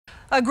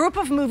A group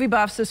of movie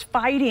buffs is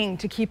fighting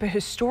to keep a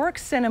historic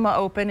cinema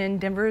open in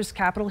Denver's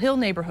Capitol Hill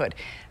neighborhood.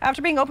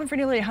 After being open for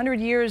nearly 100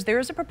 years,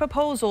 there's a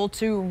proposal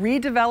to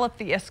redevelop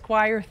the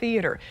Esquire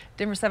Theatre.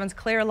 Denver 7's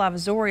Claire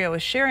Lavazorio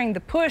is sharing the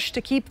push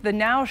to keep the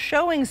now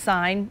showing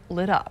sign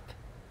lit up.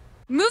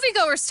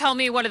 Moviegoers tell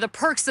me one of the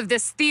perks of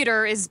this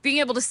theater is being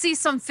able to see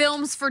some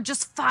films for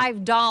just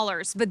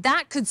 $5, but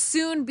that could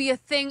soon be a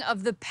thing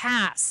of the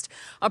past.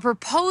 A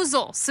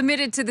proposal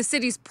submitted to the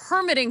city's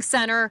permitting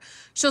center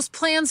shows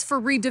plans for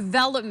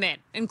redevelopment,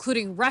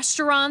 including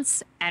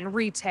restaurants and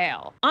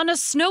retail. On a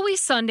snowy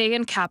Sunday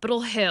in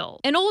Capitol Hill,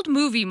 an old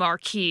movie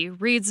marquee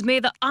reads, "May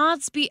the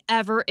odds be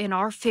ever in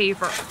our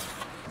favor."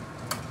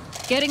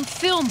 Getting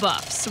film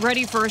buffs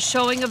ready for a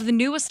showing of the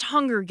newest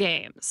Hunger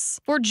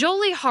Games. For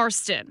Jolie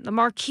Harston, the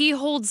marquee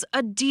holds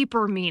a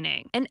deeper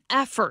meaning, an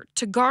effort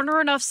to garner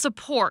enough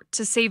support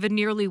to save a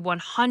nearly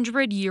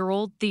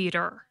 100-year-old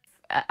theater.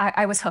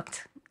 I was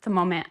hooked the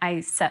moment I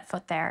set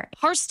foot there.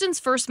 Harston's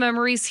first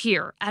memories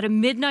here at a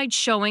midnight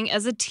showing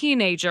as a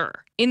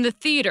teenager in the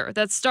theater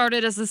that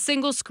started as a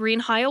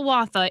single-screen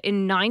Hiawatha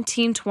in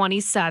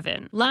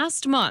 1927.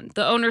 Last month,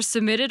 the owner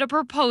submitted a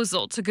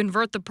proposal to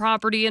convert the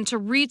property into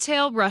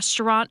retail,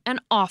 restaurant, and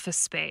office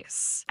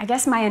space. I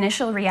guess my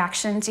initial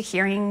reaction to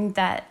hearing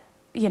that,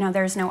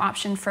 there's no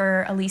option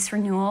for a lease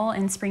renewal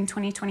in spring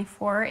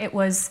 2024, it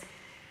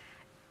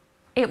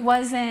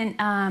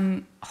wasn't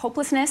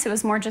hopelessness. It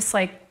was more just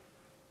like,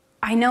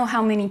 I know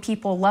how many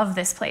people love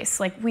this place.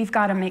 Like, we've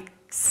got to make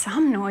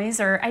some noise,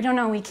 or I don't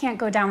know, we can't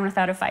go down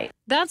without a fight.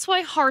 That's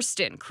why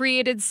Harston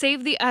created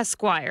Save the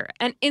Esquire,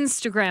 an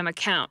Instagram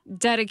account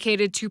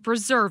dedicated to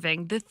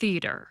preserving the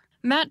theater.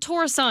 Matt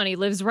Torresani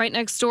lives right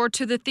next door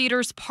to the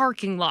theater's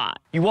parking lot.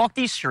 You walk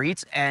these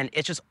streets and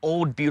it's just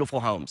old,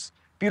 beautiful homes.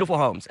 Beautiful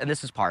homes, and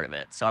this is part of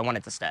it, so I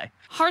wanted to stay.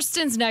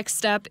 Harston's next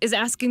step is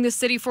asking the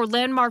city for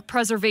landmark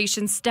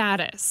preservation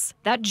status.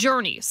 That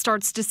journey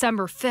starts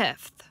December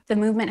 5th. The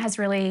movement has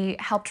really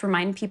helped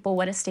remind people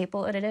what a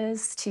staple it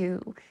is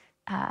to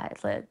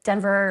the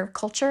Denver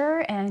culture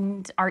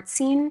and art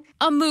scene.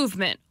 A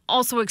movement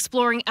also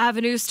exploring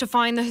avenues to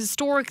find the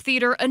historic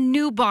theater a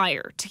new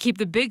buyer to keep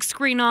the big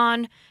screen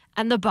on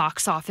and the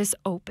box office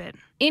open.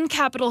 In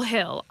Capitol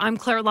Hill, I'm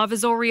Claire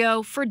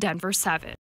Lavazorio for Denver 7.